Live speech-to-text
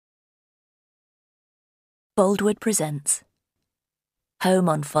Boldwood presents Home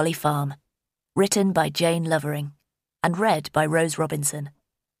on Folly Farm, written by Jane Lovering and read by Rose Robinson.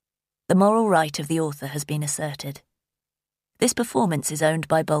 The moral right of the author has been asserted. This performance is owned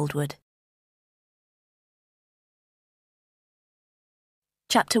by Boldwood.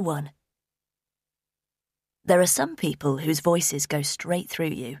 Chapter 1. There are some people whose voices go straight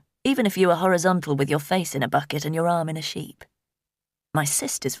through you, even if you are horizontal with your face in a bucket and your arm in a sheep. My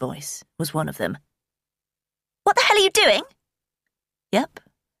sister's voice was one of them. What the hell are you doing? Yep,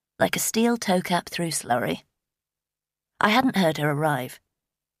 like a steel toe cap through slurry. I hadn't heard her arrive.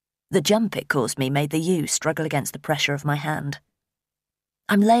 The jump it caused me made the U struggle against the pressure of my hand.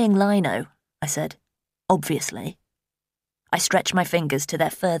 I'm laying lino, I said, obviously. I stretched my fingers to their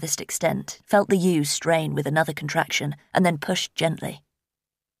furthest extent, felt the U strain with another contraction, and then pushed gently.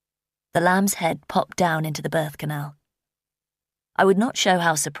 The lamb's head popped down into the birth canal. I would not show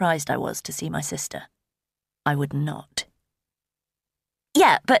how surprised I was to see my sister. I would not.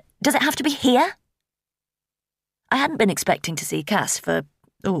 Yeah, but does it have to be here? I hadn't been expecting to see Cass for,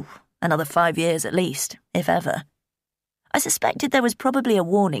 another 5 years at least, if ever. I suspected there was probably a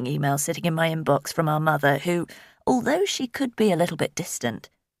warning email sitting in my inbox from our mother who, although she could be a little bit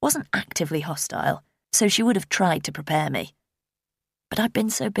distant, wasn't actively hostile, so she would have tried to prepare me. But I'd been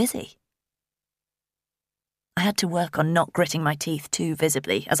so busy. I had to work on not gritting my teeth too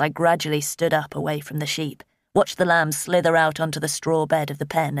visibly as I gradually stood up away from the sheep, watched the lambs slither out onto the straw bed of the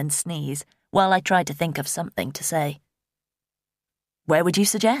pen and sneeze, while I tried to think of something to say. "Where would you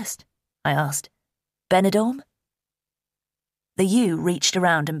suggest?" I asked. "Benidorm?" The ewe reached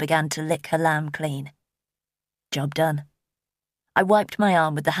around and began to lick her lamb clean. Job done. I wiped my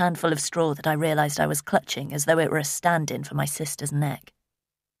arm with the handful of straw that I realised I was clutching as though it were a stand-in for my sister's neck.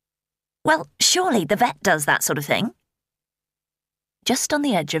 Well, surely the vet does that sort of thing. Just on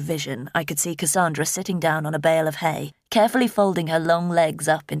the edge of vision, I could see Cassandra sitting down on a bale of hay, carefully folding her long legs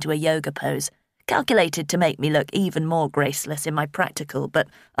up into a yoga pose, calculated to make me look even more graceless in my practical but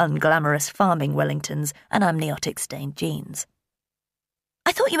unglamorous farming Wellingtons and amniotic-stained jeans.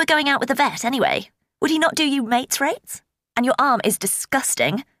 I thought you were going out with the vet anyway. Would he not do you mates rates? And your arm is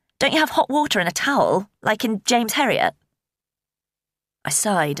disgusting. Don't you have hot water and a towel, like in James Herriot? I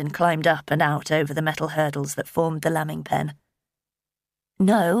sighed and climbed up and out over the metal hurdles that formed the lambing pen.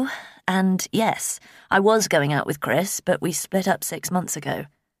 No, and yes, I was going out with Chris, but we split up 6 months ago.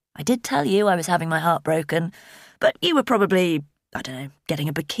 I did tell you I was having my heart broken, but you were probably, getting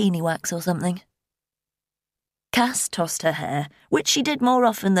a bikini wax or something. Cass tossed her hair, which she did more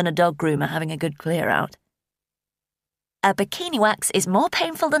often than a dog groomer having a good clear-out. A bikini wax is more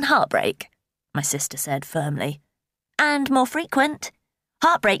painful than heartbreak, my sister said firmly. And more frequent.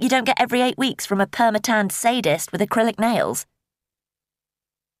 Heartbreak you don't get every 8 weeks from a permatanned sadist with acrylic nails.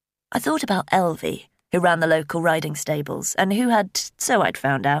 I thought about Elvie, who ran the local riding stables and who had, so I'd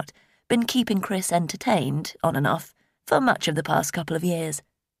found out, been keeping Chris entertained, on and off, for much of the past couple of years.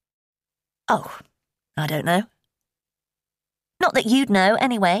 Oh, I don't know. Not that you'd know,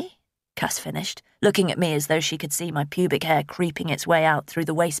 anyway, Cass finished, looking at me as though she could see my pubic hair creeping its way out through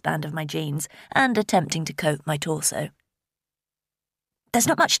the waistband of my jeans and attempting to coat my torso. "There's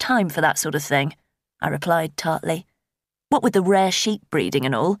not much time for that sort of thing," I replied tartly. "What with the rare sheep breeding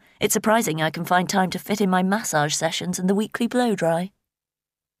and all, it's surprising I can find time to fit in my massage sessions and the weekly blow-dry."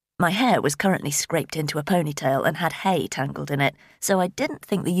 My hair was currently scraped into a ponytail and had hay tangled in it, so I didn't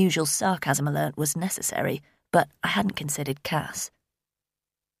think the usual sarcasm alert was necessary, but I hadn't considered Cass.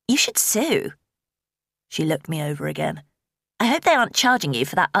 "You should sue." She looked me over again. "I hope they aren't charging you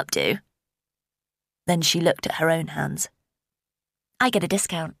for that updo." Then she looked at her own hands. "I get a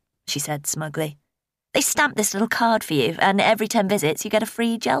discount," she said smugly. "They stamp this little card for you, and every 10 visits you get a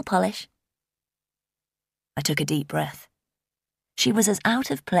free gel polish." I took a deep breath. She was as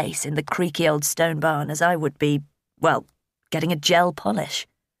out of place in the creaky old stone barn as I would be, getting a gel polish.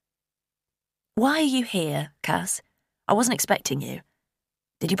 "Why are you here, Cass? I wasn't expecting you.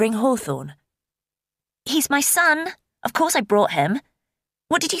 Did you bring Hawthorne?" "He's my son. Of course I brought him.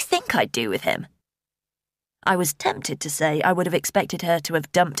 What did you think I'd do with him?" I was tempted to say I would have expected her to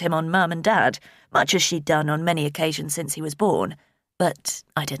have dumped him on Mum and Dad, much as she'd done on many occasions since he was born, but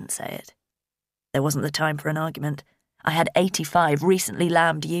I didn't say it. There wasn't the time for an argument. I had 85 recently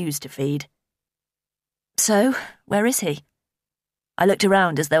lambed ewes to feed. "So, where is he?" I looked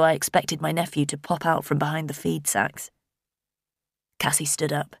around as though I expected my nephew to pop out from behind the feed sacks. Cassie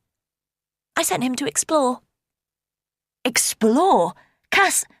stood up. "I sent him to explore." "Explore?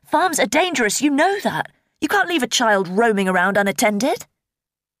 Cass, farms are dangerous, you know that. You can't leave a child roaming around unattended."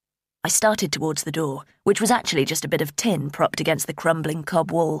 I started towards the door, which was actually just a bit of tin propped against the crumbling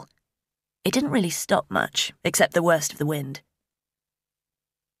cob wall. It didn't really stop much, except the worst of the wind.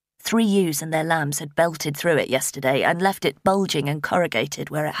 3 ewes and their lambs had belted through it yesterday and left it bulging and corrugated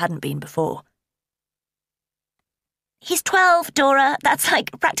where it hadn't been before. "He's 12, Dora. That's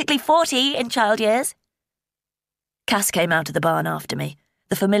like practically 40 in child years." Cass came out of the barn after me,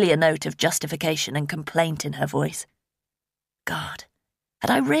 the familiar note of justification and complaint in her voice. God,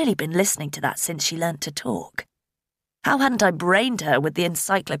 had I really been listening to that since she learnt to talk? How hadn't I brained her with the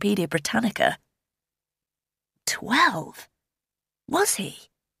Encyclopaedia Britannica? 12? Was he?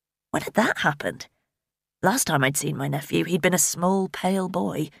 When had that happened? Last time I'd seen my nephew, he'd been a small, pale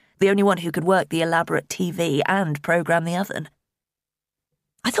boy, the only one who could work the elaborate TV and program the oven.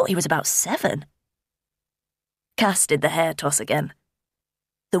 I thought he was about 7. Cass did the hair toss again.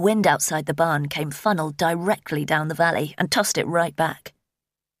 The wind outside the barn came funneled directly down the valley and tossed it right back.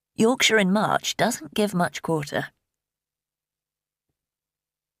 Yorkshire in March doesn't give much quarter.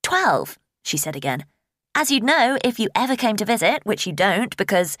 12, she said again. "As you'd know if you ever came to visit, which you don't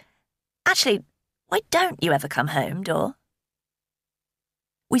because... Actually, why don't you ever come home, Dor?"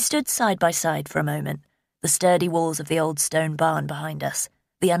 We stood side by side for a moment, the sturdy walls of the old stone barn behind us,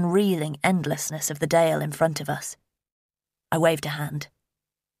 the unreeling endlessness of the dale in front of us. I waved a hand.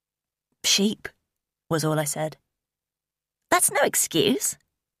 "Sheep," was all I said. "That's no excuse."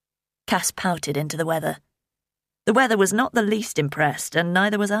 Cass pouted into the weather. The weather was not the least impressed, and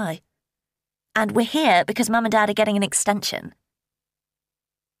neither was I. "And we're here because Mum and Dad are getting an extension."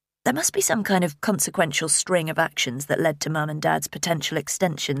 There must be some kind of consequential string of actions that led to Mum and Dad's potential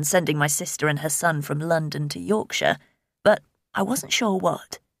extension sending my sister and her son from London to Yorkshire, but I wasn't sure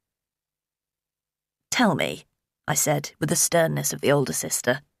what. "Tell me," I said with the sternness of the older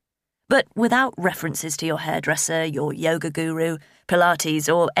sister, but without references to your hairdresser, your yoga guru, Pilates,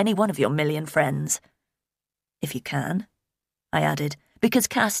 or any one of your million friends. "If you can," I added, because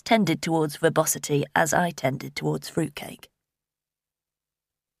Cass tended towards verbosity as I tended towards fruitcake.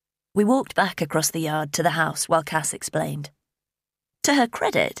 We walked back across the yard to the house while Cass explained. To her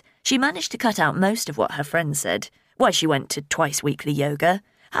credit, she managed to cut out most of what her friends said, why she went to twice-weekly yoga,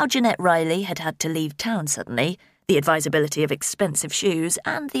 how Jeanette Riley had had to leave town suddenly, the advisability of expensive shoes,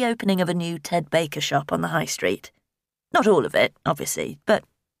 and the opening of a new Ted Baker shop on the high street. Not all of it, obviously, but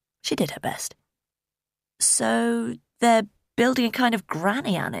she did her best. "So they're building a kind of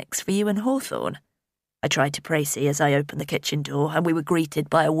granny annex for you and Hawthorne?" I tried to précis as I opened the kitchen door, and we were greeted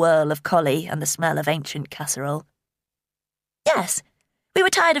by a whirl of collie and the smell of ancient casserole. "Yes, we were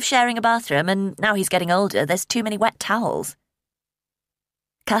tired of sharing a bathroom, and now he's getting older, there's too many wet towels."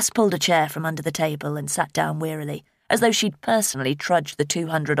 Cass pulled a chair from under the table and sat down wearily, as though she'd personally trudged the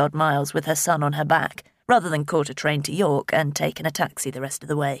 200-odd miles with her son on her back, rather than caught a train to York and taken a taxi the rest of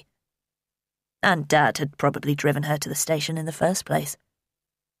the way. And Dad had probably driven her to the station in the first place.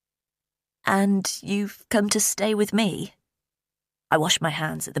 "And you've come to stay with me?" I washed my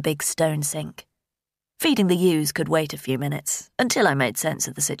hands at the big stone sink. Feeding the ewes could wait a few minutes, until I made sense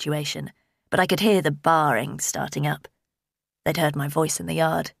of the situation, but I could hear the baaing starting up. They'd heard my voice in the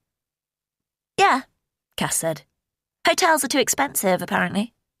yard. "Yeah," Cass said. "Hotels are too expensive,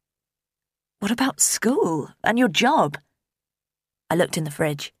 apparently." "What about school and your job?" I looked in the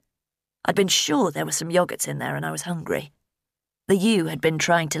fridge. I'd been sure there were some yogurts in there and I was hungry. The ewe had been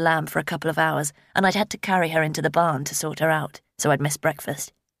trying to lamb for a couple of hours, and I'd had to carry her into the barn to sort her out, so I'd missed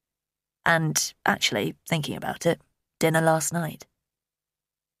breakfast. And, actually, thinking about it, dinner last night.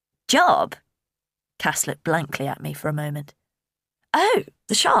 "Job?" Cass looked blankly at me for a moment. "Oh,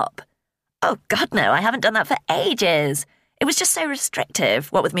 the shop? Oh, God, no, I haven't done that for ages. It was just so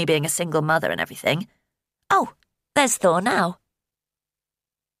restrictive, what with me being a single mother and everything. Oh, there's Thor now."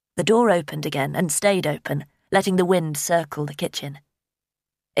 The door opened again and stayed open, letting the wind circle the kitchen.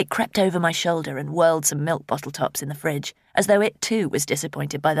 It crept over my shoulder and whirled some milk bottle tops in the fridge, as though it too was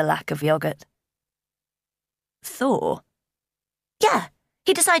disappointed by the lack of yoghurt. "Thor?" "Yeah,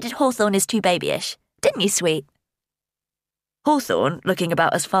 he decided Hawthorne is too babyish. Didn't you, sweet?" Hawthorne, looking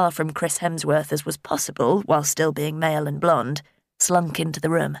about as far from Chris Hemsworth as was possible while still being male and blonde, slunk into the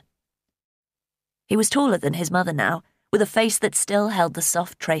room. He was taller than his mother now, with a face that still held the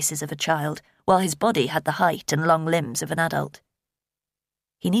soft traces of a child, while his body had the height and long limbs of an adult.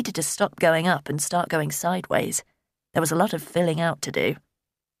 He needed to stop going up and start going sideways. There was a lot of filling out to do.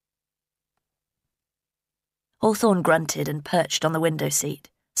 Hawthorne grunted and perched on the window seat,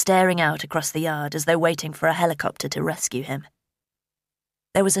 staring out across the yard as though waiting for a helicopter to rescue him.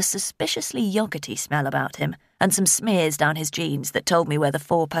 There was a suspiciously yogurty smell about him, and some smears down his jeans that told me where the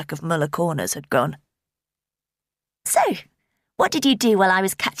 4-pack of Muller Corners had gone. "So, what did you do while I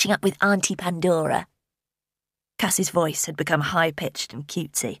was catching up with Auntie Pandora?" Cassie's voice had become high-pitched and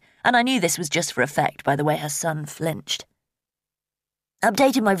cutesy, and I knew this was just for effect by the way her son flinched.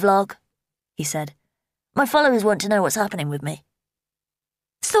 "Updated my vlog," he said. "My followers want to know what's happening with me."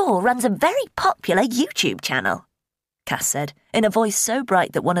 "Thor runs a very popular YouTube channel," Cass said, in a voice so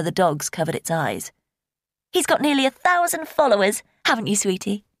bright that one of the dogs covered its eyes. "He's got nearly 1,000 followers, haven't you,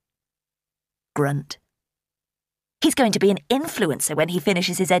 sweetie?" Grunt. "He's going to be an influencer when he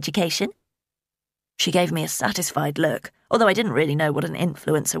finishes his education." She gave me a satisfied look, although I didn't really know what an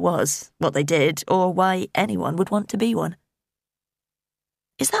influencer was, what they did, or why anyone would want to be one.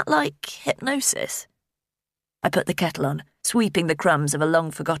 Is that like hypnosis? I put the kettle on, sweeping the crumbs of a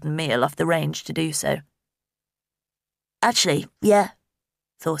long-forgotten meal off the range to do so. "Actually, yeah,"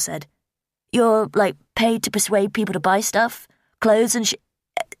 Thor said. "You're, paid to persuade people to buy stuff? Clothes and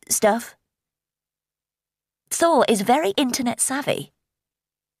stuff?" "Thor is very internet savvy."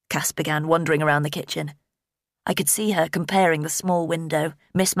 Cass began wandering around the kitchen. I could see her comparing the small window,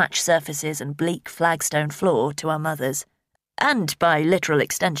 mismatched surfaces and bleak flagstone floor to our mother's, and, by literal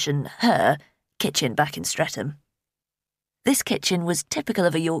extension, her kitchen back in Streatham. This kitchen was typical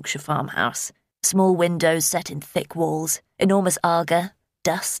of a Yorkshire farmhouse. Small windows set in thick walls, enormous aga,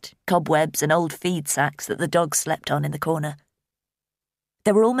 dust, cobwebs and old feed sacks that the dogs slept on in the corner.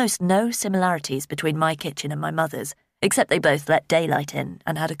 There were almost no similarities between my kitchen and my mother's, except they both let daylight in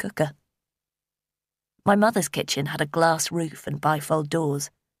and had a cooker. My mother's kitchen had a glass roof and bifold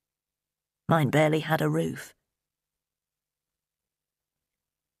doors. Mine barely had a roof.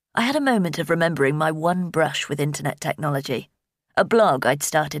 I had a moment of remembering my one brush with internet technology, a blog I'd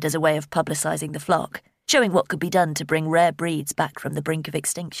started as a way of publicising the flock, showing what could be done to bring rare breeds back from the brink of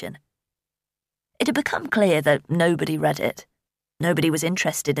extinction. It had become clear that nobody read it. Nobody was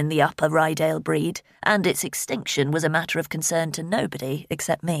interested in the Upper Rydale breed, and its extinction was a matter of concern to nobody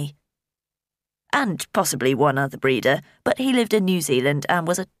except me. And possibly one other breeder, but he lived in New Zealand and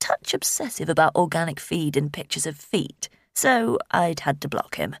was a touch obsessive about organic feed and pictures of feet, so I'd had to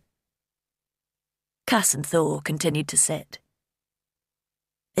block him. Cass and Thor continued to sit.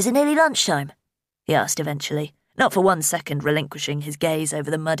 "Is it nearly lunchtime?" he asked eventually, not for 1 second relinquishing his gaze over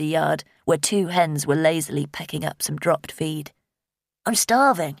the muddy yard where 2 hens were lazily pecking up some dropped feed. "I'm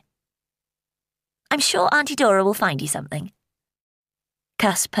starving." "I'm sure Auntie Dora will find you something."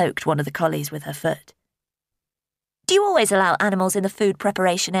 Cass poked one of the collies with her foot. "Do you always allow animals in the food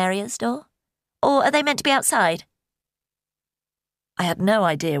preparation areas, Dor? Or are they meant to be outside?" I had no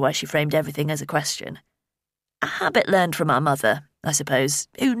idea why she framed everything as a question. A habit learned from our mother, I suppose,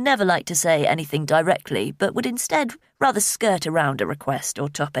 who never liked to say anything directly, but would instead rather skirt around a request or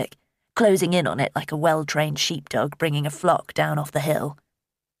topic, closing in on it like a well-trained sheepdog bringing a flock down off the hill.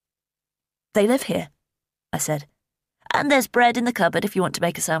 "They live here," I said, "and there's bread in the cupboard if you want to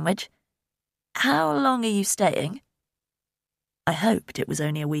make a sandwich. How long are you staying?" I hoped it was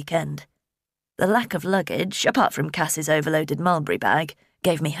only a weekend. The lack of luggage, apart from Cass's overloaded mulberry bag,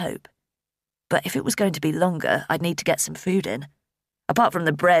 gave me hope. But if it was going to be longer, I'd need to get some food in. Apart from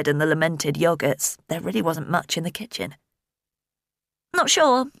the bread and the lamented yogurts, there really wasn't much in the kitchen. "Not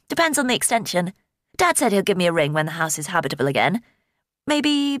sure. Depends on the extension. Dad said he'll give me a ring when the house is habitable again.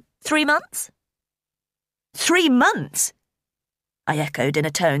 Maybe 3 months?" 3 months? I echoed in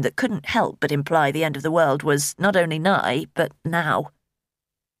a tone that couldn't help but imply the end of the world was not only nigh, but now.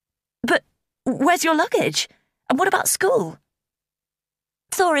 "But where's your luggage? And what about school?"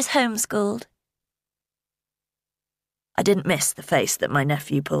 "Thor is homeschooled." I didn't miss the face that my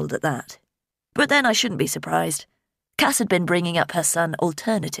nephew pulled at that. But then I shouldn't be surprised. Cass had been bringing up her son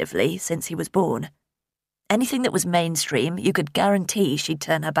alternatively since he was born. Anything that was mainstream, you could guarantee she'd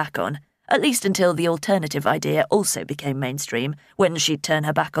turn her back on, at least until the alternative idea also became mainstream, when she'd turn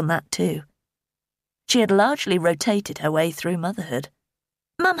her back on that too. She had largely rotated her way through motherhood.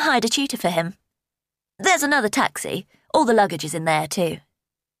 "Mum hired a tutor for him. There's another taxi. All the luggage is in there too."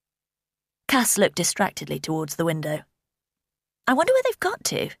 Cass looked distractedly towards the window. "I wonder where they've got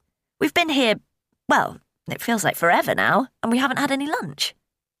to. We've been here, well, it feels like forever now, and we haven't had any lunch,"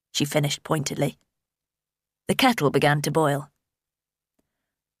 she finished pointedly. The kettle began to boil.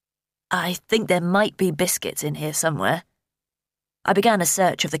 "I think there might be biscuits in here somewhere." I began a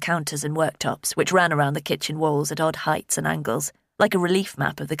search of the counters and worktops, which ran around the kitchen walls at odd heights and angles, like a relief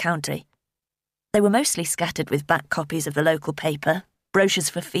map of the country. They were mostly scattered with back copies of the local paper, brochures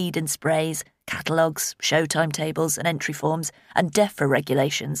for feed and sprays, catalogues, show timetables and entry forms, and DEFRA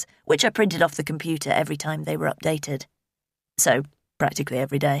regulations, which I printed off the computer every time they were updated. So, practically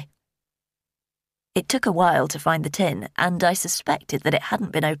every day. It took a while to find the tin, and I suspected that it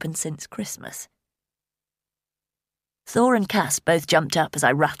hadn't been opened since Christmas. Thor and Cass both jumped up as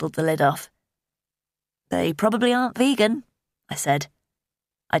I rattled the lid off. They probably aren't vegan, I said.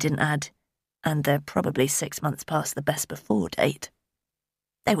 I didn't add, and they're probably 6 months past the best before date.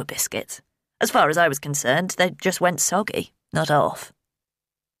 They were biscuits. As far as I was concerned, they just went soggy, not off.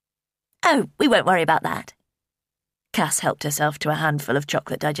 Oh, we won't worry about that. Cass helped herself to a handful of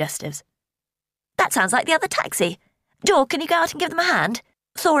chocolate digestives. That sounds like the other taxi. Dor, can you go out and give them a hand?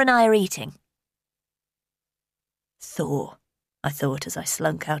 Thor and I are eating. Thor, I thought as I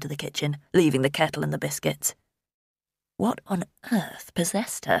slunk out of the kitchen, leaving the kettle and the biscuits. What on earth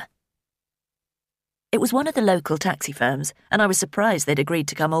possessed her? It was one of the local taxi firms, and I was surprised they'd agreed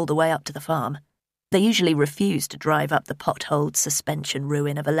to come all the way up to the farm. They usually refuse to drive up the potholed suspension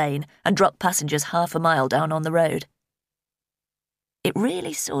ruin of a lane and drop passengers half a mile down on the road. It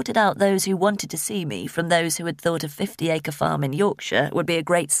really sorted out those who wanted to see me from those who had thought a 50-acre farm in Yorkshire would be a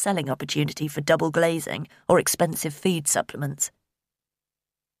great selling opportunity for double glazing or expensive feed supplements.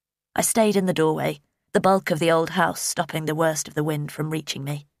 I stayed in the doorway, the bulk of the old house stopping the worst of the wind from reaching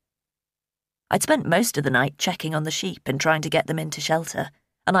me. I'd spent most of the night checking on the sheep and trying to get them into shelter,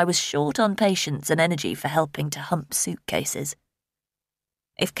 and I was short on patience and energy for helping to hump suitcases.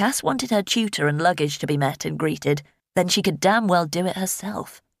 If Cass wanted her tutor and luggage to be met and greeted, then she could damn well do it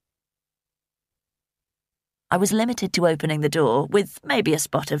herself. I was limited to opening the door, with maybe a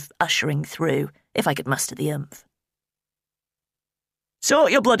spot of ushering through, if I could muster the oomph.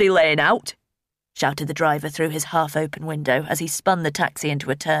 "Sort your bloody lane out!" shouted the driver through his half-open window as he spun the taxi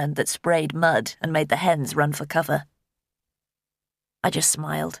into a turn that sprayed mud and made the hens run for cover. I just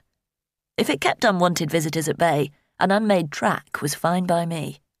smiled. If it kept unwanted visitors at bay, an unmade track was fine by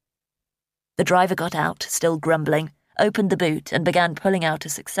me. The driver got out, still grumbling, opened the boot and began pulling out a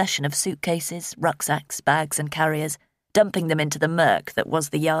succession of suitcases, rucksacks, bags and carriers, dumping them into the murk that was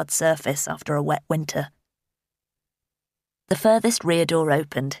the yard surface after a wet winter. The furthest rear door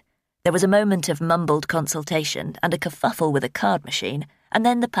opened. There was a moment of mumbled consultation and a kerfuffle with a card machine, and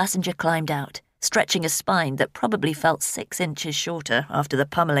then the passenger climbed out, stretching a spine that probably felt 6 inches shorter after the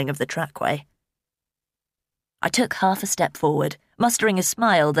pummeling of the trackway. I took half a step forward, mustering a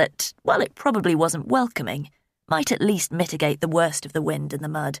smile that, while it probably wasn't welcoming, might at least mitigate the worst of the wind and the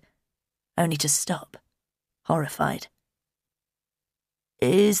mud, only to stop, horrified.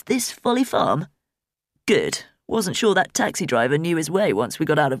 "Is this Folly Farm? Good. Wasn't sure that taxi driver knew his way once we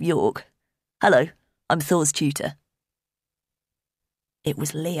got out of York. Hello, I'm Thor's tutor." It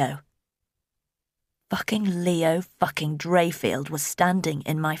was Leo. Fucking Leo fucking Drayfield was standing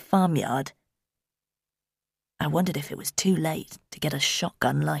in my farmyard. I wondered if it was too late to get a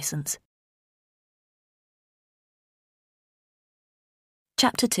shotgun license.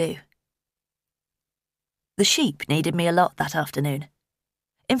 Chapter 2. The sheep needed me a lot that afternoon.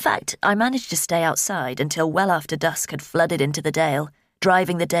 In fact, I managed to stay outside until well after dusk had flooded into the dale,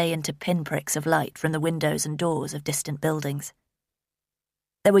 driving the day into pinpricks of light from the windows and doors of distant buildings.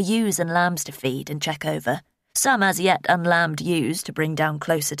 There were ewes and lambs to feed and check over, some as yet unlambed ewes to bring down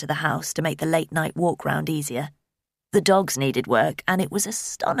closer to the house to make the late-night walk round easier. The dogs needed work, and it was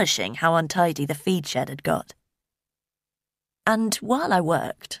astonishing how untidy the feed shed had got. And while I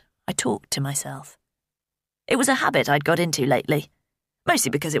worked, I talked to myself. It was a habit I'd got into lately, mostly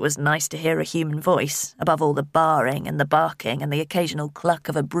because it was nice to hear a human voice, above all the baaing and the barking and the occasional cluck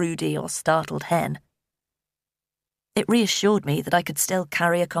of a broody or startled hen. It reassured me that I could still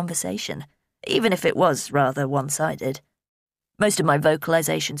carry a conversation, even if it was rather one-sided. Most of my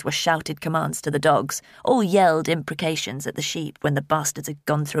vocalizations were shouted commands to the dogs, all yelled imprecations at the sheep when the bastards had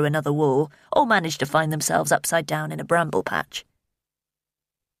gone through another wall, or managed to find themselves upside down in a bramble patch.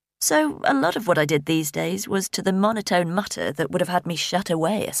 So a lot of what I did these days was to the monotone mutter that would have had me shut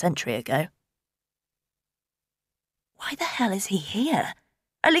away a century ago. Why the hell is he here?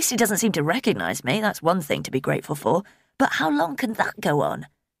 At least he doesn't seem to recognise me, that's one thing to be grateful for, but how long can that go on?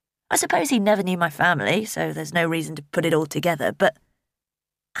 I suppose he never knew my family, so there's no reason to put it all together, but...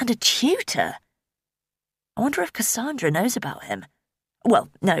 And a tutor? I wonder if Cassandra knows about him. Well,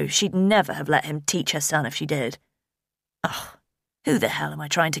 no, she'd never have let him teach her son if she did. Oh, who the hell am I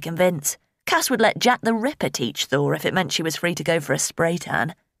trying to convince? Cass would let Jack the Ripper teach Thor if it meant she was free to go for a spray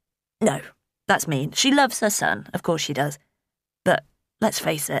tan. No, that's mean. She loves her son, of course she does. But, let's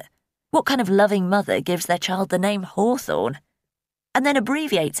face it, what kind of loving mother gives their child the name Hawthorne? And then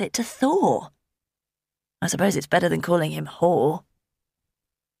abbreviates it to Thor? I suppose it's better than calling him Haw.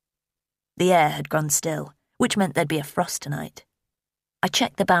 The air had gone still, which meant there'd be a frost tonight. I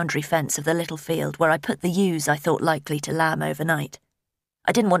checked the boundary fence of the little field where I put the ewes I thought likely to lamb overnight.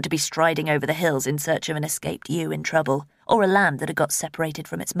 I didn't want to be striding over the hills in search of an escaped ewe in trouble, or a lamb that had got separated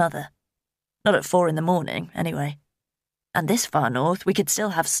from its mother. Not at 4 a.m, anyway. And this far north we could still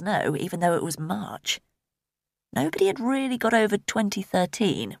have snow even though it was March. Nobody had really got over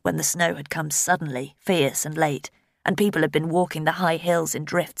 2013 when the snow had come suddenly, fierce and late, and people had been walking the high hills in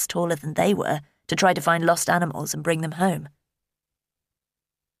drifts taller than they were to try to find lost animals and bring them home.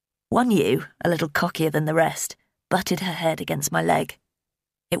 One ewe, a little cockier than the rest, butted her head against my leg.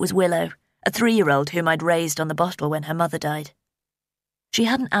 It was Willow, a 3-year-old whom I'd raised on the bottle when her mother died. She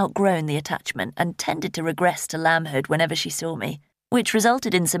hadn't outgrown the attachment and tended to regress to lambhood whenever she saw me, which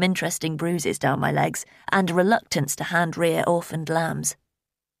resulted in some interesting bruises down my legs and a reluctance to hand-rear orphaned lambs.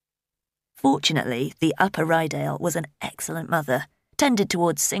 Fortunately, the Upper Rydale was an excellent mother, tended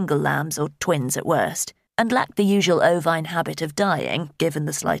towards single lambs or twins at worst, and lacked the usual ovine habit of dying, given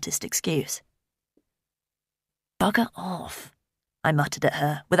the slightest excuse. "Bugger off," I muttered at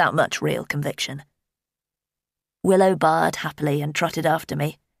her, without much real conviction. Willow barred happily and trotted after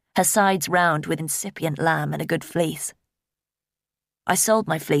me, her sides round with incipient lamb and a good fleece. I sold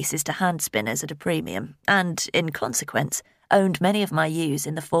my fleeces to hand spinners at a premium, and, in consequence, owned many of my ewes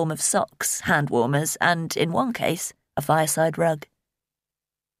in the form of socks, hand warmers, and, in one case, a fireside rug.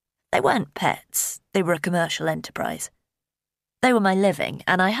 They weren't pets, they were a commercial enterprise. They were my living,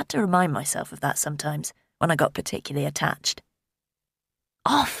 and I had to remind myself of that sometimes, when I got particularly attached.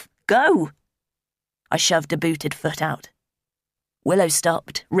 "Off! Go!" I shoved a booted foot out. Willow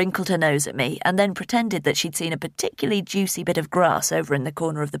stopped, wrinkled her nose at me, and then pretended that she'd seen a particularly juicy bit of grass over in the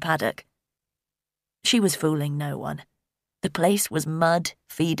corner of the paddock. She was fooling no one. The place was mud,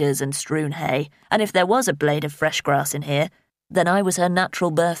 feeders, and strewn hay, and if there was a blade of fresh grass in here, then I was her natural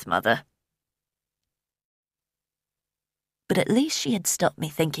birth mother. But at least she had stopped me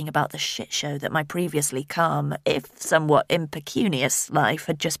thinking about the shit show that my previously calm, if somewhat impecunious, life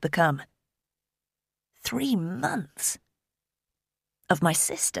had just become. 3 months. Of my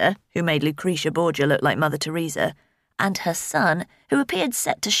sister, who made Lucretia Borgia look like Mother Teresa, and her son, who appeared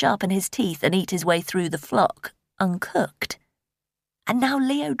set to sharpen his teeth and eat his way through the flock, uncooked. And now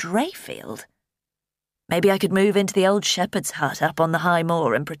Leo Drayfield. Maybe I could move into the old shepherd's hut up on the high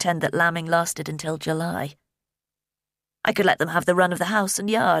moor and pretend that lambing lasted until July. I could let them have the run of the house and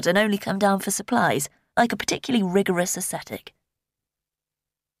yard and only come down for supplies, like a particularly rigorous ascetic.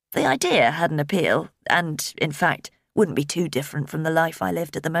 The idea had an appeal, and, in fact, wouldn't be too different from the life I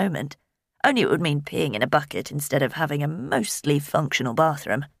lived at the moment, only it would mean peeing in a bucket instead of having a mostly functional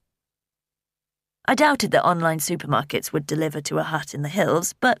bathroom. I doubted that online supermarkets would deliver to a hut in the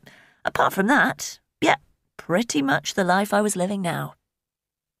hills, but apart from that, yeah, pretty much the life I was living now.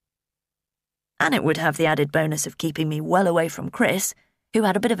 And it would have the added bonus of keeping me well away from Chris, who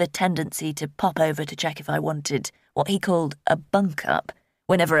had a bit of a tendency to pop over to check if I wanted what he called a bunk-up,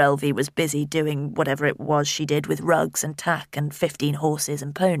 whenever Elvie was busy doing whatever it was she did with rugs and tack and 15 horses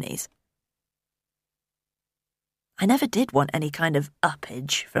and ponies. I never did want any kind of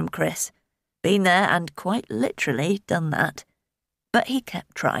uppage from Chris. Been there and quite literally done that. But he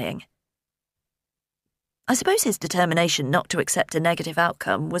kept trying. I suppose his determination not to accept a negative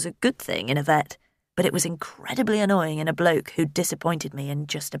outcome was a good thing in a vet, but it was incredibly annoying in a bloke who'd disappointed me in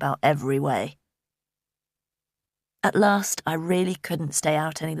just about every way. At last, I really couldn't stay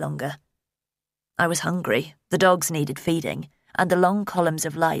out any longer. I was hungry, the dogs needed feeding, and the long columns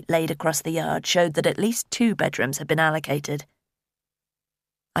of light laid across the yard showed that at least 2 bedrooms had been allocated.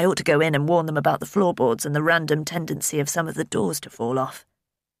 I ought to go in and warn them about the floorboards and the random tendency of some of the doors to fall off.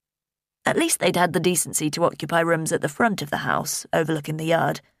 At least they'd had the decency to occupy rooms at the front of the house, overlooking the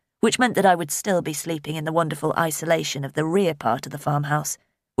yard, which meant that I would still be sleeping in the wonderful isolation of the rear part of the farmhouse,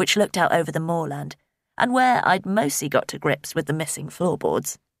 which looked out over the moorland, and where I'd mostly got to grips with the missing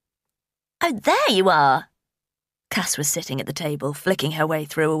floorboards. "Oh, there you are!" Cass was sitting at the table, flicking her way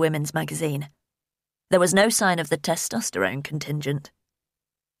through a women's magazine. There was no sign of the testosterone contingent.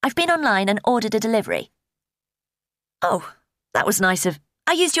 "I've been online and ordered a delivery." "Oh, that was nice of—"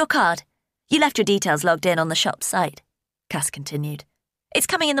 "I used your card. You left your details logged in on the shop's site," Cass continued. "It's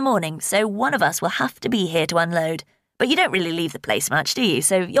coming in the morning, so one of us will have to be here to unload, but you don't really leave the place much, do you,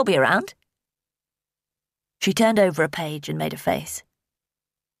 so you'll be around?" She turned over a page and made a face.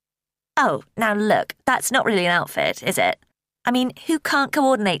 "Oh, now look, that's not really an outfit, is it? I mean, who can't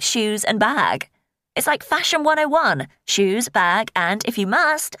coordinate shoes and bag? It's like Fashion 101, shoes, bag, and, if you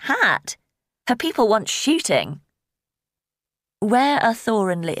must, hat. Her people want shooting." "Where are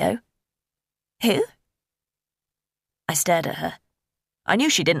Thor and Leo?" "Who?" I stared at her. I knew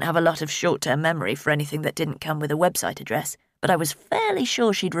she didn't have a lot of short-term memory for anything that didn't come with a website address, but I was fairly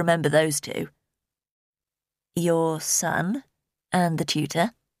sure she'd remember those 2. "Your son and the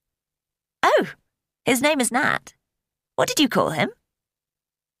tutor?" "Oh, his name is Nat. What did you call him?"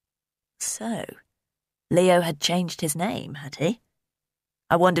 So, Leo had changed his name, had he?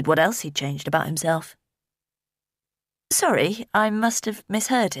 I wondered what else he'd changed about himself. Sorry, I must have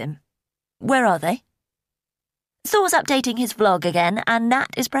misheard him. Where are they? Thor's updating his vlog again, and Nat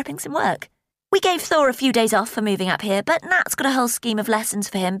is prepping some work. We gave Thor a few days off for moving up here, but Nat's got a whole scheme of lessons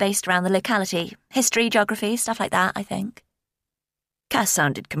for him based around the locality. History, geography, stuff like that, I think. Cass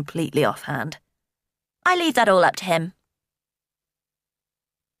sounded completely offhand. I leave that all up to him.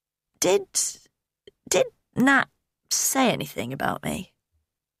 Did Nat say anything about me?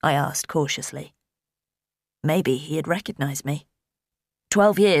 I asked cautiously. Maybe he had recognised me.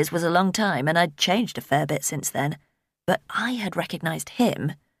 12 years was a long time, and I'd changed a fair bit since then, but I had recognised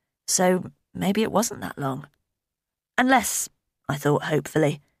him, so maybe it wasn't that long. Unless, I thought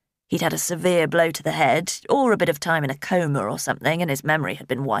hopefully, he'd had a severe blow to the head, or a bit of time in a coma or something, and his memory had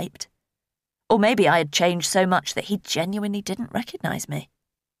been wiped. Or maybe I had changed so much that he genuinely didn't recognise me.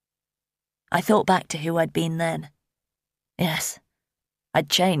 I thought back to who I'd been then. Yes, I'd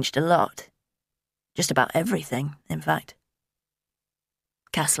changed a lot. Just about everything, in fact.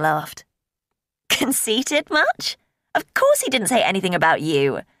 Cass laughed. Conceited much? Of course he didn't say anything about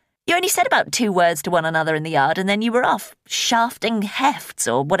you. You only said about 2 words to one another in the yard, and then you were off, shafting hefts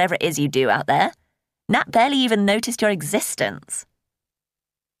or whatever it is you do out there. Nat barely even noticed your existence.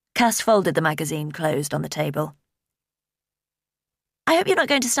 Cass folded the magazine closed on the table. I hope you're not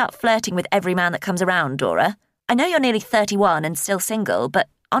going to start flirting with every man that comes around, Dora. I know you're nearly 31 and still single, but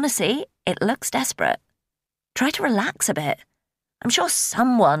honestly, it looks desperate. Try to relax a bit. I'm sure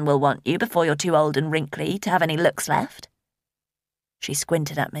someone will want you before you're too old and wrinkly to have any looks left. She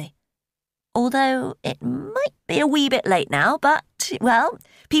squinted at me. Although it might be a wee bit late now, but, well,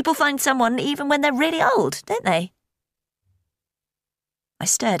 people find someone even when they're really old, don't they? I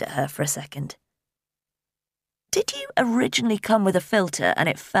stared at her for a second. Did you originally come with a filter and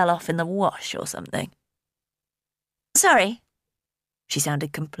it fell off in the wash or something? Sorry. She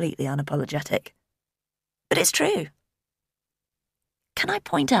sounded completely unapologetic. But it's true. Can I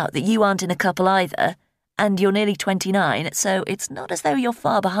point out that you aren't in a couple either, and you're nearly 29, so it's not as though you're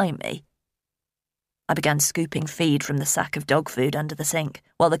far behind me? I began scooping feed from the sack of dog food under the sink,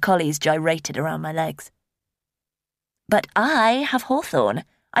 while the collies gyrated around my legs. But I have Hawthorne.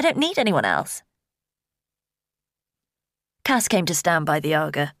 I don't need anyone else. Cass came to stand by the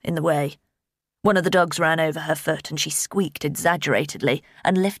Aga, in the way. One of the dogs ran over her foot and she squeaked exaggeratedly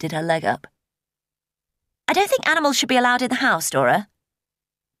and lifted her leg up. I don't think animals should be allowed in the house, Dora.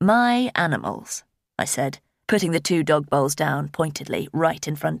 My animals, I said, putting the 2 dog bowls down pointedly right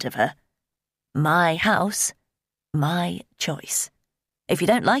in front of her. My house, my choice. If you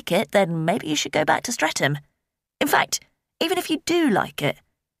don't like it, then maybe you should go back to Streatham. In fact, even if you do like it,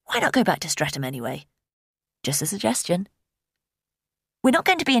 why not go back to Streatham anyway? Just a suggestion. We're not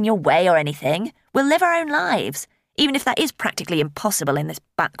going to be in your way or anything. We'll live our own lives, even if that is practically impossible in this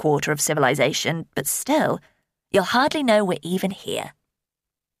backwater of civilization, but still, you'll hardly know we're even here.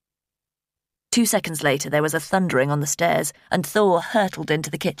 2 seconds later, there was a thundering on the stairs, and Thor hurtled into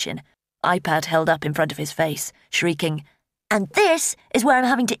the kitchen, iPad held up in front of his face, shrieking, "And this is where I'm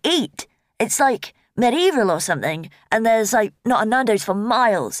having to eat. It's like medieval or something, and there's not a Nando's for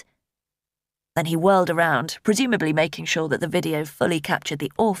miles." Then he whirled around, presumably making sure that the video fully captured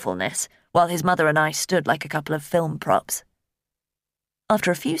the awfulness, while his mother and I stood like a couple of film props.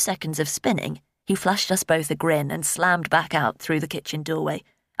 After a few seconds of spinning, he flashed us both a grin and slammed back out through the kitchen doorway,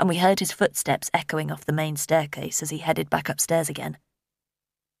 and we heard his footsteps echoing off the main staircase as he headed back upstairs again.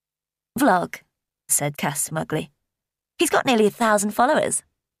 "Vlog," said Cass smugly. "He's got nearly 1,000 followers."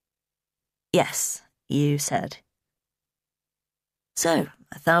 "Yes, you said." So,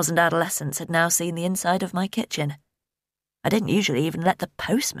 1,000 adolescents had now seen the inside of my kitchen. I didn't usually even let the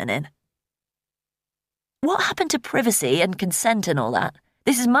postman in. What happened to privacy and consent and all that?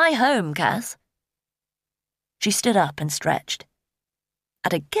 This is my home, Cass. She stood up and stretched.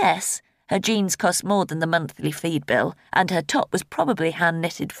 At a guess, her jeans cost more than the monthly feed bill, and her top was probably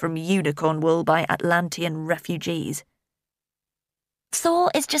hand-knitted from unicorn wool by Atlantean refugees. Thor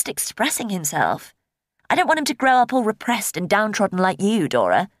is just expressing himself. I don't want him to grow up all repressed and downtrodden like you,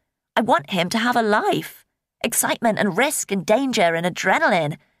 Dora. I want him to have a life. Excitement and risk and danger and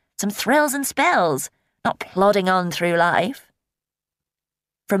adrenaline. Some thrills and spells, not plodding on through life.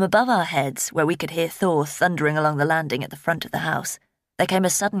 From above our heads, where we could hear Thor thundering along the landing at the front of the house, there came a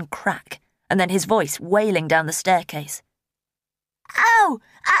sudden crack, and then his voice wailing down the staircase. "Ow!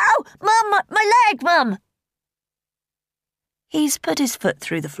 Ow! Mum! My leg, Mum!" "He's put his foot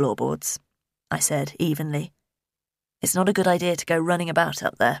through the floorboards," I said evenly. "It's not a good idea to go running about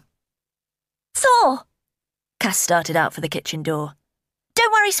up there." "Thor!" Cass started out for the kitchen door.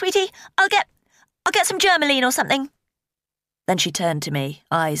 "Don't worry, sweetie. I'll get some Germaline or something." Then she turned to me,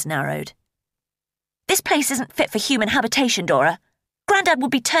 eyes narrowed. This place isn't fit for human habitation, Dora. Grandad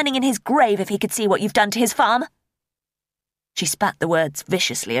would be turning in his grave if he could see what you've done to his farm. She spat the words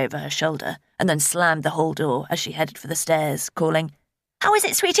viciously over her shoulder and then slammed the hall door as she headed for the stairs, calling, "How is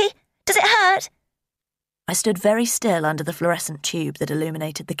it, sweetie? Does it hurt?" I stood very still under the fluorescent tube that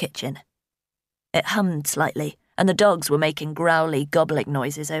illuminated the kitchen. It hummed slightly, and the dogs were making growly, gobbling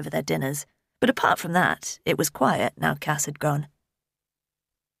noises over their dinners, but apart from that, it was quiet now Cass had gone.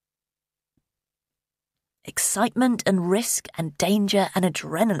 "Excitement and risk and danger and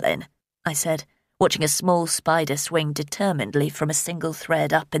adrenaline," I said, watching a small spider swing determinedly from a single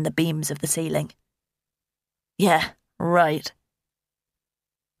thread up in the beams of the ceiling. "Yeah, right."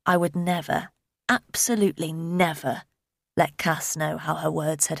 I would never, absolutely never, let Cass know how her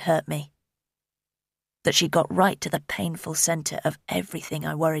words had hurt me. That she got right to the painful centre of everything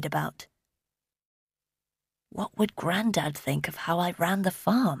I worried about. What would Grandad think of how I ran the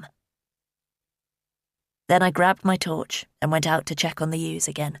farm? Then I grabbed my torch and went out to check on the ewes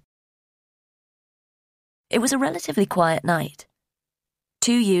again. It was a relatively quiet night.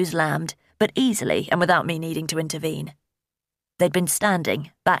 2 ewes lambed, but easily and without me needing to intervene. They'd been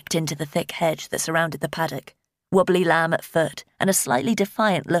standing, backed into the thick hedge that surrounded the paddock, wobbly lamb at foot and a slightly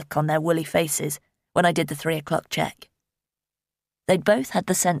defiant look on their woolly faces when I did the 3 o'clock check. They'd both had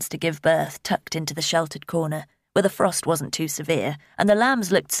the sense to give birth tucked into the sheltered corner, where the frost wasn't too severe, and the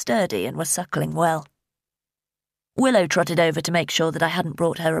lambs looked sturdy and were suckling well. Willow trotted over to make sure that I hadn't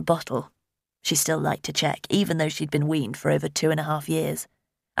brought her a bottle. She still liked to check, even though she'd been weaned for over 2.5 years,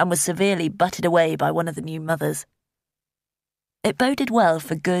 and was severely butted away by one of the new mothers. It boded well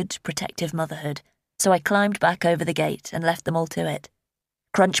for good, protective motherhood, so I climbed back over the gate and left them all to it,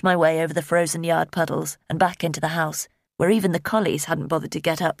 crunched my way over the frozen yard puddles and back into the house, where even the collies hadn't bothered to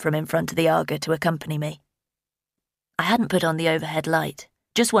get up from in front of the Aga to accompany me. I hadn't put on the overhead light,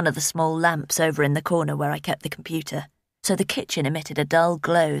 just one of the small lamps over in the corner where I kept the computer, so the kitchen emitted a dull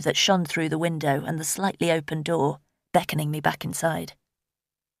glow that shone through the window and the slightly open door, beckoning me back inside.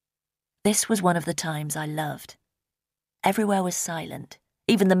 This was one of the times I loved. Everywhere was silent.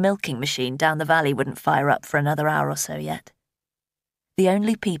 Even the milking machine down the valley wouldn't fire up for another hour or so yet. The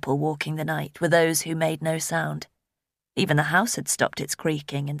only people walking the night were those who made no sound. Even the house had stopped its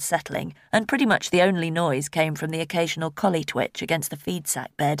creaking and settling, and pretty much the only noise came from the occasional collie twitch against the feed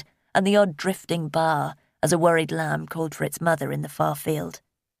sack bed and the odd drifting baa as a worried lamb called for its mother in the far field.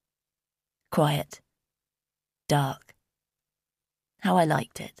 Quiet. Dark. How I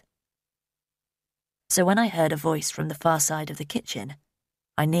liked it. So when I heard a voice from the far side of the kitchen,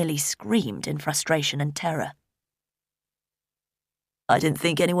 I nearly screamed in frustration and terror. "I didn't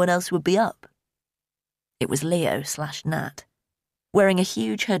think anyone else would be up." It was Leo/Nat, wearing a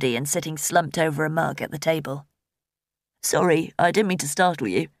huge hoodie and sitting slumped over a mug at the table. "Sorry, I didn't mean to startle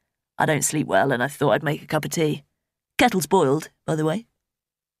you. I don't sleep well and I thought I'd make a cup of tea. Kettle's boiled, by the way."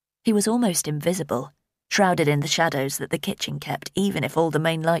 He was almost invisible, shrouded in the shadows that the kitchen kept even if all the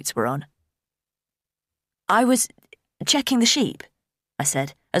main lights were on. "I was checking the sheep," I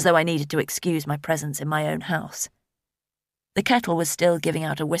said, as though I needed to excuse my presence in my own house. The kettle was still giving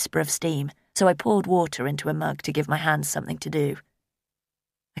out a whisper of steam, so I poured water into a mug to give my hands something to do.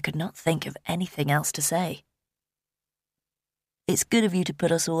 I could not think of anything else to say. "It's good of you to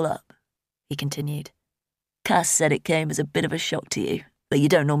put us all up," he continued. "Cass said it came as a bit of a shock to you, that you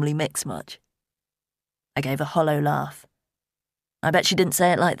don't normally mix much." I gave a hollow laugh. "I bet she didn't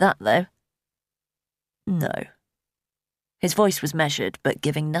say it like that, though." "No." His voice was measured, but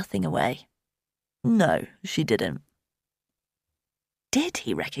giving nothing away. "No, she didn't." Did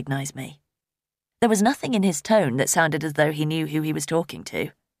he recognise me? There was nothing in his tone that sounded as though he knew who he was talking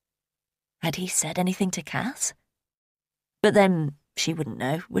to. Had he said anything to Cass? But then she wouldn't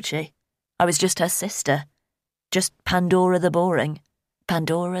know, would she? I was just her sister. Just Pandora the boring.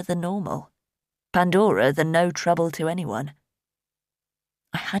 Pandora the normal. Pandora the no trouble to anyone.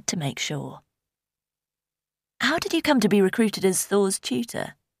 I had to make sure. "How did you come to be recruited as Thor's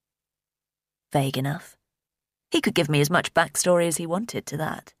tutor?" Vague enough. He could give me as much backstory as he wanted to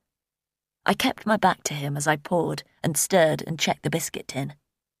that. I kept my back to him as I poured and stirred and checked the biscuit tin.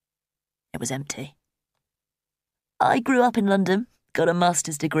 It was empty. "I grew up in London, got a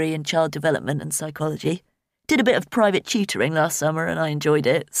master's degree in child development and psychology, did a bit of private tutoring last summer and I enjoyed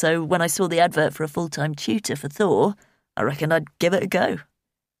it, so when I saw the advert for a full-time tutor for Thor, I reckoned I'd give it a go.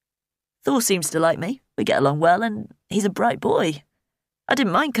 Thor seems to like me, we get along well, and he's a bright boy. I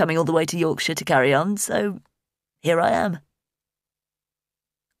didn't mind coming all the way to Yorkshire to carry on, so here I am."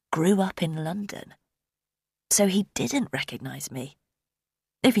 Grew up in London. So he didn't recognise me.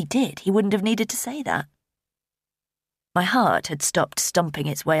 If he did, he wouldn't have needed to say that. My heart had stopped stomping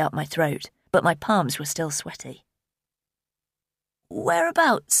its way up my throat, but my palms were still sweaty.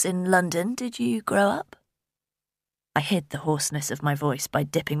 "Whereabouts in London did you grow up?" I hid the hoarseness of my voice by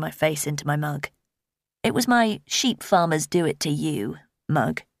dipping my face into my mug. It was my sheep farmers do it to you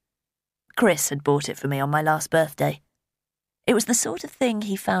mug. Chris had bought it for me on my last birthday. It was the sort of thing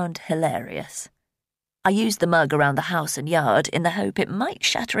he found hilarious. I used the mug around the house and yard in the hope it might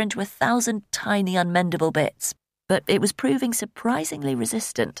shatter into 1,000 tiny unmendable bits, but it was proving surprisingly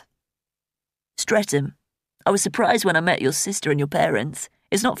resistant. "Streatham. I was surprised when I met your sister and your parents.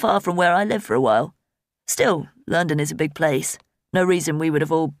 It's not far from where I lived for a while. Still, London is a big place. No reason we would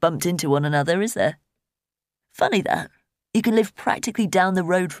have all bumped into one another, is there? Funny that. You can live practically down the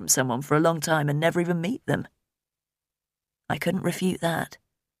road from someone for a long time and never even meet them." I couldn't refute that.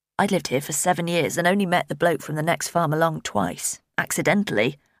 I'd lived here for 7 years and only met the bloke from the next farm along twice,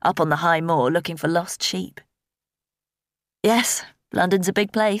 accidentally, up on the high moor looking for lost sheep. "Yes, London's a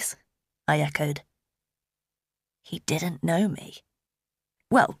big place," I echoed. He didn't know me.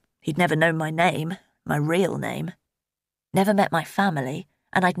 Well, he'd never known my name, my real name. Never met my family,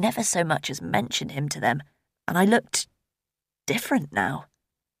 and I'd never so much as mentioned him to them, and I looked different now.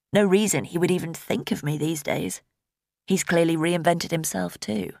 No reason he would even think of me these days. He's clearly reinvented himself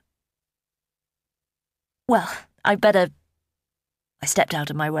too. "Well, I'd better..." I stepped out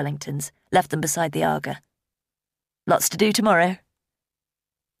of my Wellingtons, left them beside the Arga. "Lots to do tomorrow."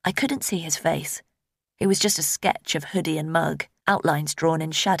 I couldn't see his face. It was just a sketch of hoodie and mug, outlines drawn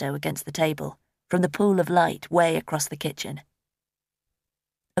in shadow against the table, from the pool of light way across the kitchen.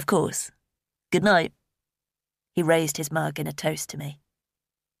 "Of course. Good night." He raised his mug in a toast to me.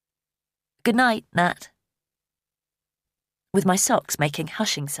 "Good night, Nat." With my socks making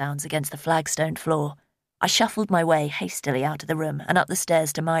hushing sounds against the flagstone floor, I shuffled my way hastily out of the room and up the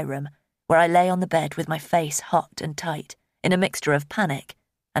stairs to my room, where I lay on the bed with my face hot and tight, in a mixture of panic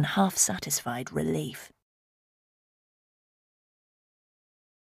and half-satisfied relief.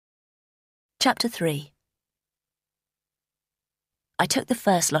 Chapter 3. I took the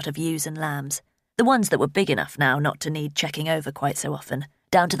first lot of ewes and lambs, the ones that were big enough now not to need checking over quite so often,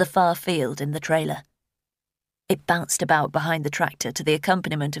 down to the far field in the trailer. It bounced about behind the tractor to the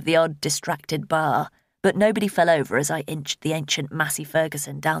accompaniment of the odd distracted bar, but nobody fell over as I inched the ancient Massey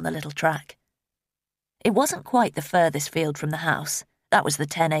Ferguson down the little track. It wasn't quite the furthest field from the house. That was the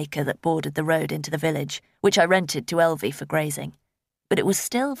 10-acre that bordered the road into the village, which I rented to Elvie for grazing. But it was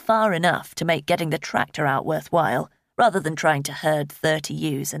still far enough to make getting the tractor out worthwhile, rather than trying to herd 30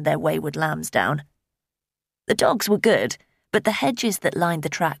 ewes and their wayward lambs down. The dogs were good, but the hedges that lined the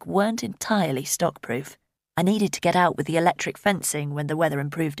track weren't entirely stock-proof. I needed to get out with the electric fencing when the weather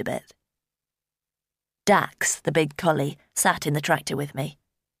improved a bit. Dax, the big collie, sat in the tractor with me.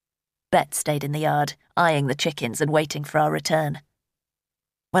 Bet stayed in the yard, eyeing the chickens and waiting for our return.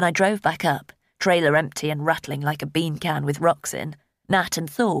 When I drove back up, trailer empty and rattling like a bean can with rocks in, Nat and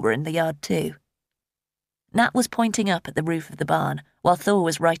Thor were in the yard too. Nat was pointing up at the roof of the barn, while Thor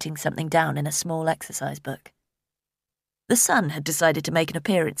was writing something down in a small exercise book. The sun had decided to make an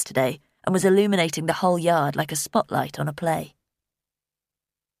appearance today and was illuminating the whole yard like a spotlight on a play.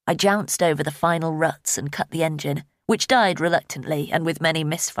 I jounced over the final ruts and cut the engine, which died reluctantly and with many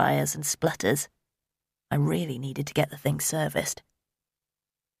misfires and splutters. I really needed to get the thing serviced.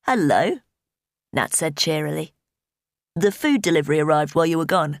 "Hello," Nat said cheerily. "The food delivery arrived while you were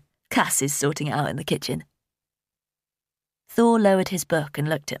gone. Cass is sorting it out in the kitchen." Thor lowered his book and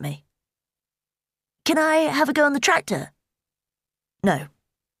looked at me. "Can I have a go on the tractor?" "No."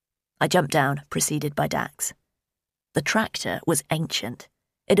 I jumped down, preceded by Dax. The tractor was ancient.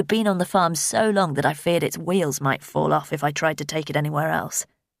 It had been on the farm so long that I feared its wheels might fall off if I tried to take it anywhere else.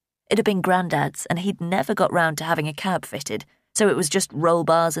 It had been Grandad's, and he'd never got round to having a cab fitted, so it was just roll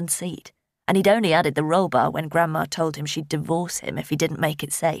bars and seat, and he'd only added the roll bar when Grandma told him she'd divorce him if he didn't make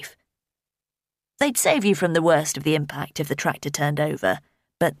it safe. They'd save you from the worst of the impact if the tractor turned over,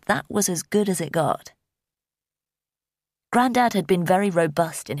 but that was as good as it got. Grandad had been very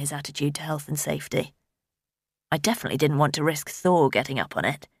robust in his attitude to health and safety. I definitely didn't want to risk Thor getting up on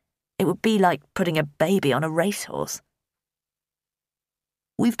it. It would be like putting a baby on a racehorse.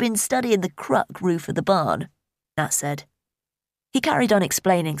 "We've been studying the cruck roof of the barn," Nat said. He carried on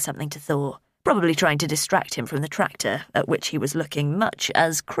explaining something to Thor, probably trying to distract him from the tractor, at which he was looking much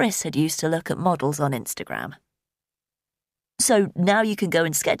as Chris had used to look at models on Instagram. "So now you can go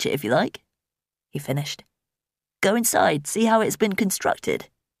and sketch it if you like," he finished. "Go inside, see how it's been constructed."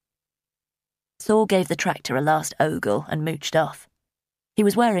 Thor gave the tractor a last ogle and mooched off. He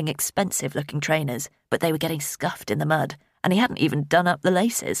was wearing expensive-looking trainers, but they were getting scuffed in the mud, and he hadn't even done up the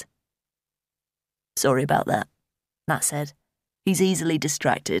laces. "Sorry about that," Nat said. He's easily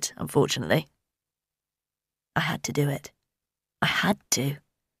distracted, unfortunately. I had to do it. I had to.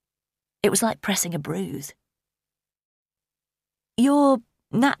 It was like pressing a bruise. You're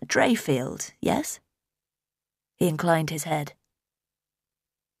Nat Drayfield, yes? He inclined his head.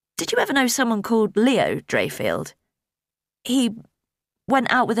 Did you ever know someone called Leo Drayfield? He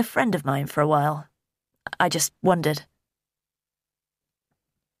went out with a friend of mine for a while. I just wondered.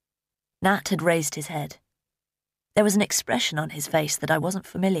 Nat had raised his head. There was an expression on his face that I wasn't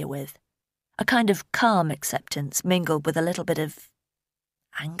familiar with, a kind of calm acceptance mingled with a little bit of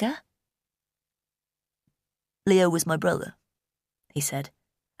anger. Leo was my brother, he said,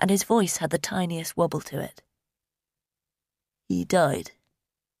 and his voice had the tiniest wobble to it. He died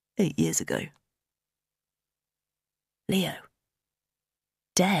 8 years ago. Leo.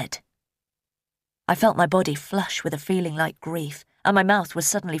 Dead. I felt my body flush with a feeling like grief, and my mouth was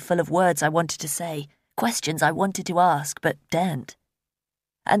suddenly full of words I wanted to say, questions I wanted to ask but daren't.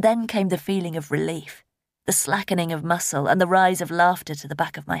 And then came the feeling of relief, the slackening of muscle and the rise of laughter to the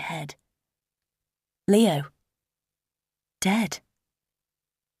back of my head. Leo. Dead.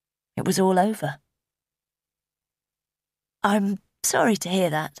 It was all over. I'm sorry to hear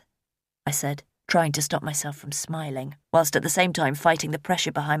that, I said, trying to stop myself from smiling, whilst at the same time fighting the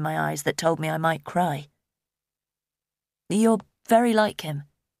pressure behind my eyes that told me I might cry. You're very like him.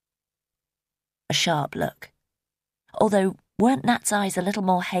 A sharp look. Although, weren't Nat's eyes a little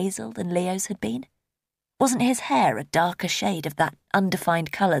more hazel than Leo's had been? Wasn't his hair a darker shade of that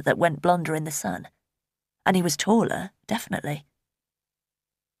undefined colour that went blonder in the sun? And he was taller, definitely.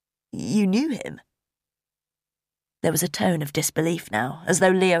 You knew him? There was a tone of disbelief now, as though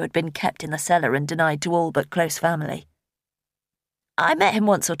Leo had been kept in the cellar and denied to all but close family. I met him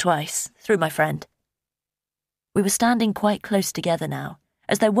once or twice, through my friend. We were standing quite close together now,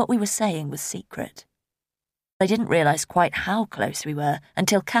 as though what we were saying was secret. I didn't realise quite how close we were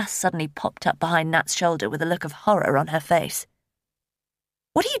until Cass suddenly popped up behind Nat's shoulder with a look of horror on her face.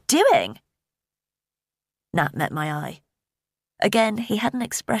 What are you doing? Nat met my eye. Again, he had an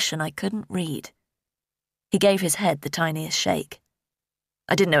expression I couldn't read. He gave his head the tiniest shake.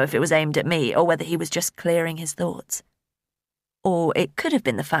 I didn't know if it was aimed at me or whether he was just clearing his thoughts. Or it could have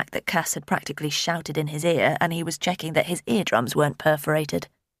been the fact that Cass had practically shouted in his ear and he was checking that his eardrums weren't perforated.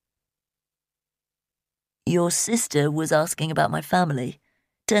 Your sister was asking about my family.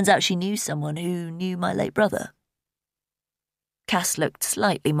 Turns out she knew someone who knew my late brother. Cass looked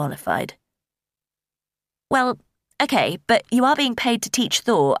slightly mollified. Well, okay, but you are being paid to teach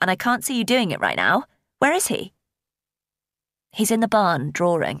Thor and I can't see you doing it right now. Where is he? He's in the barn,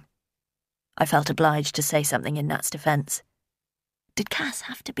 drawing. I felt obliged to say something in Nat's defence. Did Cass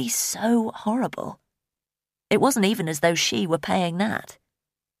have to be so horrible? It wasn't even as though she were paying Nat.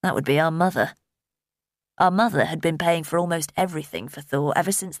 That would be our mother. Our mother had been paying for almost everything for Thor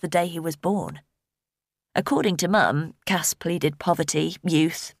ever since the day he was born. According to Mum, Cass pleaded poverty,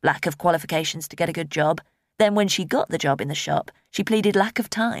 youth, lack of qualifications to get a good job. Then when she got the job in the shop, she pleaded lack of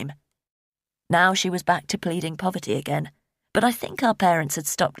time. Now she was back to pleading poverty again, but I think our parents had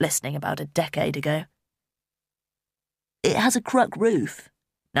stopped listening about a decade ago. It has a cruck roof,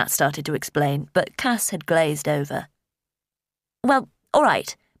 Nat started to explain, but Cass had glazed over. Well, all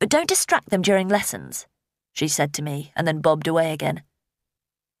right, but don't distract them during lessons, she said to me, and then bobbed away again.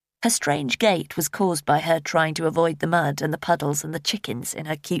 Her strange gait was caused by her trying to avoid the mud and the puddles and the chickens in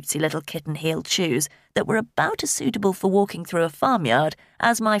her cutesy little kitten-heeled shoes that were about as suitable for walking through a farmyard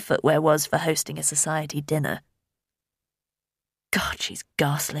as my footwear was for hosting a society dinner. God, she's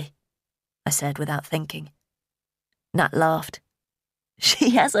ghastly, I said without thinking. Nat laughed.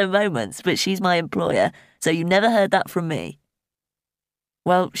 She has her moments, but she's my employer, so you never heard that from me.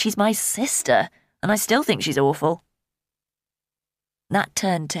 Well, she's my sister, and I still think she's awful. Nat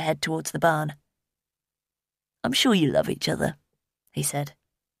turned to head towards the barn. I'm sure you love each other, he said,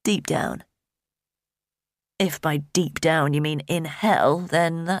 deep down. If by deep down you mean in hell,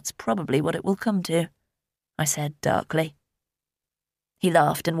 then that's probably what it will come to, I said darkly. He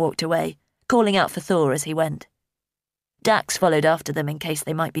laughed and walked away, calling out for Thor as he went. Dax followed after them in case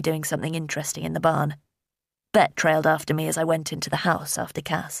they might be doing something interesting in the barn. Bet trailed after me as I went into the house after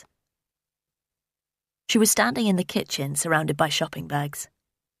Cass. She was standing in the kitchen surrounded by shopping bags.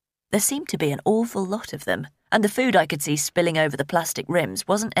 There seemed to be an awful lot of them, and the food I could see spilling over the plastic rims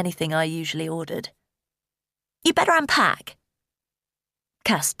wasn't anything I usually ordered. You better unpack.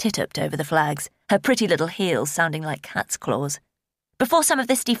 Cass titupped over the flags, her pretty little heels sounding like cat's claws. Before some of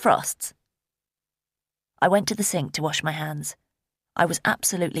this defrosts. I went to the sink to wash my hands. I was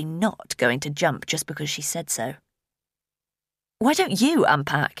absolutely not going to jump just because she said so. Why don't you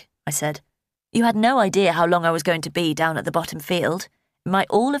unpack? I said. You had no idea how long I was going to be down at the bottom field. It might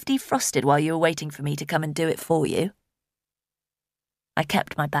all have defrosted while you were waiting for me to come and do it for you. I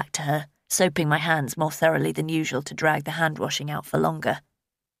kept my back to her, soaping my hands more thoroughly than usual to drag the hand-washing out for longer.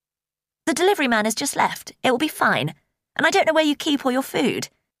 The delivery man has just left. It will be fine. And I don't know where you keep all your food.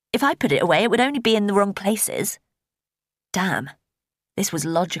 If I put it away, it would only be in the wrong places. Damn. This was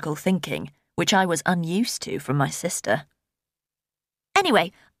logical thinking, which I was unused to from my sister.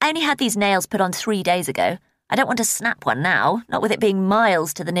 Anyway, I only had these nails put on 3 days ago. I don't want to snap one now, not with it being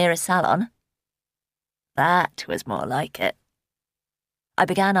miles to the nearest salon. That was more like it. I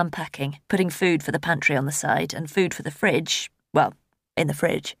began unpacking, putting food for the pantry on the side and food for the fridge, well, in the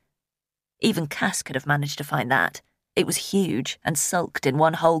fridge. Even Cass could have managed to find that. It was huge and sulked in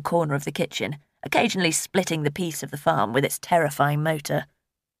one whole corner of the kitchen, occasionally splitting the piece of the farm with its terrifying motor.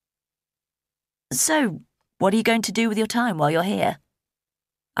 So, what are you going to do with your time while you're here?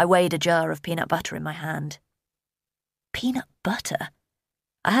 I weighed a jar of peanut butter in my hand. Peanut butter?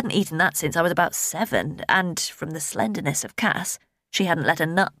 I hadn't eaten that since I was about 7, and, from the slenderness of Cass, she hadn't let a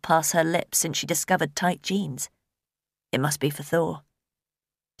nut pass her lips since she discovered tight jeans. It must be for Thor.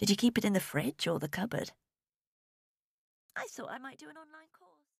 Did you keep it in the fridge or the cupboard? I thought I might do an online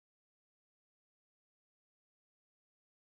course.